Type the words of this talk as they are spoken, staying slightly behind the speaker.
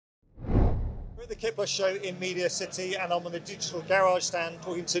We're at the KitPlus Show in Media City, and I'm on the digital garage stand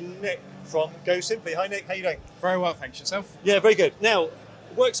talking to Nick from Symply. Hi Nick, how you doing? Very well, thanks. Yourself? Yeah, very good. Now,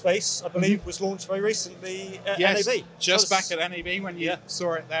 WORKSPACE, I believe, was launched very recently at NAB. Just back at NAB when you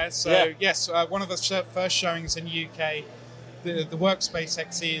saw it there. So yes, one of the first showings in the UK. The WORKSPACE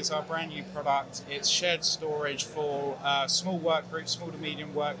XE is our brand new product. It's shared storage for small work groups, small to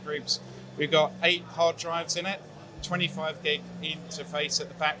medium work groups. We've got 8 hard drives in it, 25 gig interface at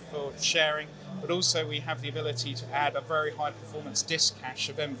the back for sharing, but also we have the ability to add a very high performance disk cache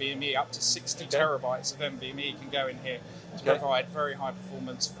of NVMe. Up to 60 terabytes of NVMe can go in here to provide very high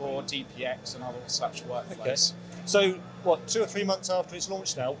performance for DPX and other such workflows. So what, 2 or 3 months after it's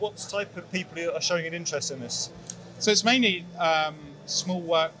launched now, what type of people are showing an interest in this? So it's mainly small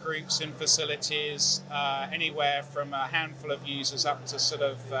work groups in facilities, anywhere from a handful of users up to sort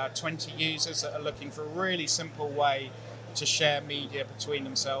of 20 users that are looking for a really simple way to share media between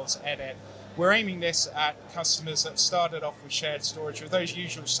themselves, edit. We're aiming this at customers that started off with shared storage with those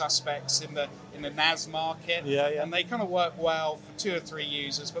usual suspects in the NAS market, and they kind of work well for 2 or 3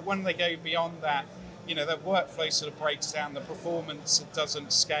 users. But when they go beyond that, you know, the workflow sort of breaks down, the performance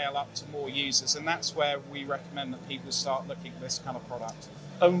doesn't scale up to more users, and that's where we recommend that people start looking at this kind of product.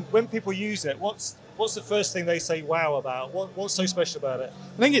 When people use it, what's the first thing they say wow about? What's so special about it?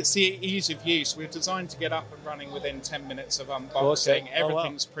 I think it's the ease of use. We're designed to get up and running within 10 minutes of unboxing.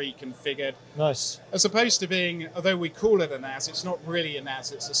 Everything's pre-configured. Nice. As opposed to being, although we call it a NAS, it's not really a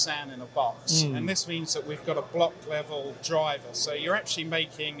NAS, it's a SAN in a box. And this means that we've got a block level driver. So you're actually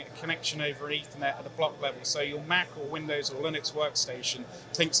making a connection over Ethernet at a block level. So your Mac or Windows or Linux workstation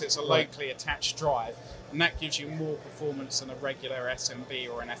thinks it's a locally attached drive. And that gives you more performance than a regular SMB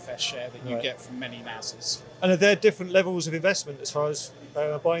or an FS share that you get from many NASs. And are there different levels of investment as far as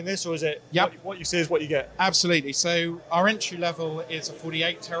buying this, or is it what you see is what you get? Absolutely. So our entry level is a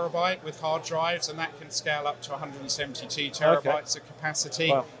 48 terabyte with hard drives, and that can scale up to 172 terabytes of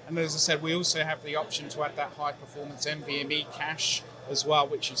capacity. Wow. And as I said, we also have the option to add that high performance NVMe cache as well,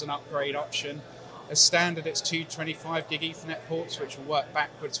 which is an upgrade option. As standard, it's 2 25 gig Ethernet ports, which will work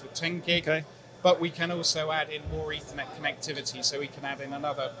backwards with 10 gig. But we can also add in more Ethernet connectivity, so we can add in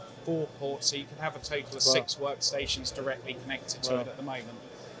another 4 ports, so you can have a total of 6 workstations directly connected to it at the moment.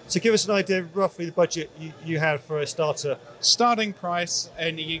 So give us an idea of roughly the budget you have for a starter. Starting price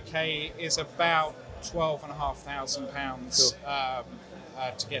in the UK is about £12,500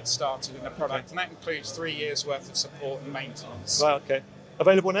 to get started in the product, and that includes 3 years worth of support and maintenance. Wow, okay.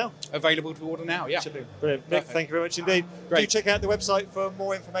 Available now? Available to order now, yeah. Brilliant. Nick, thank you very much indeed. Great. Do check out the website for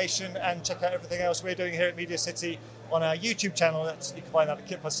more information and check out everything else we're doing here at Media City on our YouTube channel. You can find that at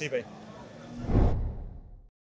KitPlus TV.